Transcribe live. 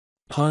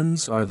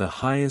Puns are the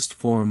highest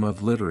form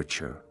of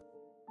literature.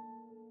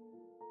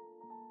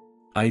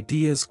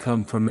 Ideas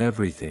come from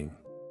everything.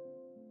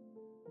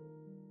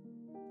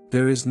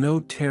 There is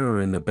no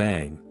terror in the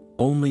bang,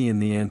 only in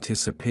the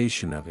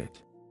anticipation of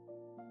it.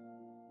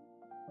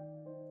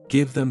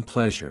 Give them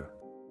pleasure.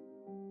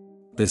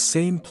 The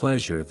same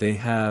pleasure they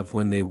have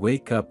when they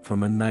wake up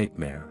from a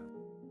nightmare.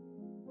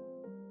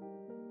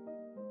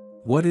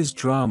 What is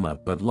drama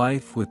but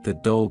life with the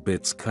dull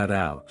bits cut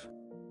out?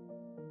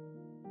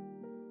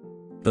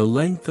 The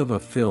length of a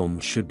film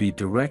should be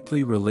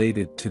directly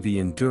related to the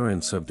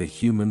endurance of the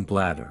human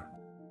bladder.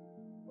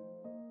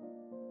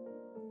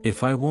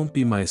 If I won't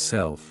be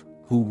myself,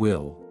 who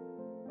will?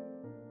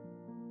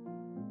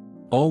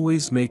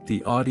 Always make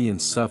the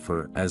audience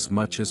suffer as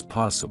much as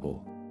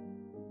possible.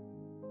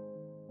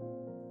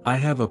 I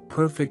have a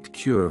perfect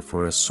cure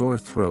for a sore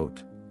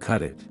throat,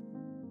 cut it.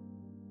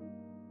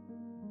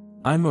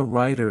 I'm a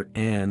writer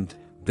and,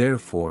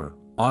 therefore,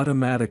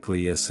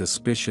 automatically a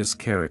suspicious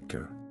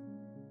character.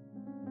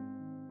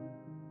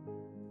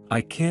 I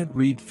can't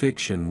read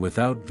fiction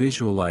without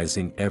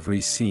visualizing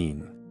every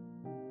scene.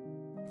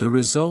 The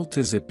result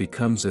is it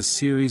becomes a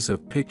series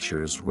of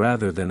pictures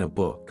rather than a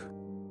book.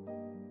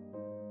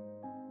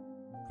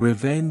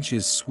 Revenge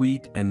is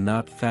sweet and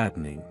not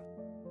fattening.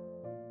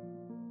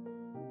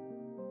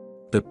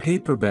 The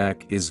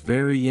paperback is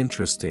very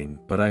interesting,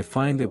 but I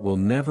find it will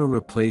never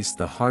replace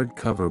the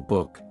hardcover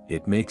book.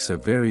 It makes a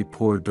very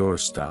poor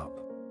doorstop.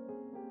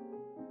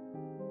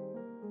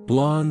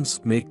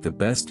 Blondes make the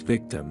best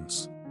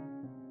victims.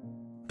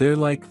 They're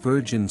like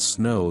virgin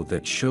snow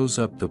that shows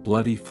up the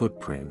bloody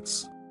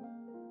footprints.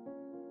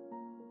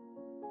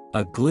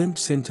 A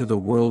glimpse into the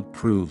world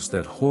proves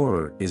that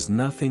horror is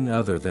nothing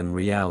other than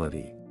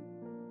reality.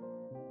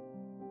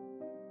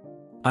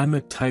 I'm a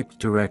typed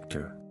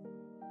director.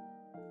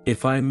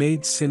 If I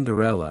made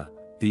Cinderella,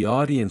 the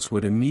audience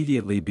would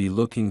immediately be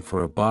looking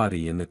for a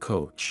body in the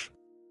coach.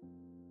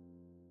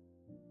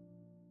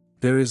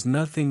 There is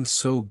nothing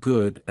so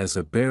good as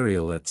a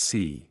burial at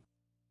sea.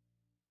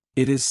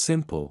 It is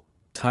simple,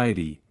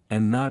 tidy,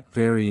 and not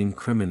very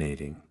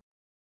incriminating.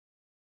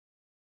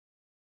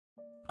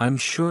 I'm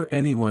sure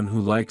anyone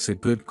who likes a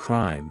good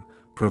crime,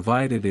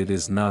 provided it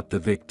is not the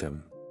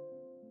victim.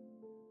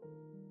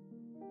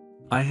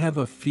 I have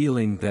a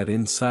feeling that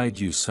inside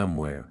you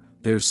somewhere,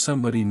 there's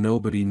somebody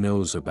nobody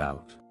knows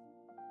about.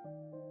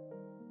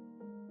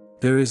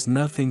 There is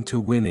nothing to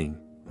winning,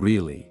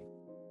 really.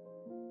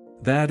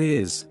 That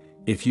is,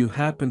 if you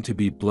happen to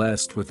be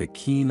blessed with a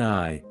keen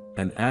eye,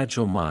 an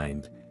agile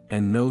mind,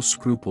 and no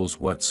scruples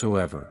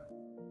whatsoever.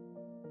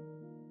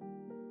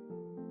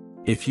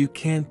 If you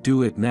can't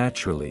do it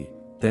naturally,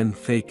 then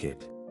fake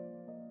it.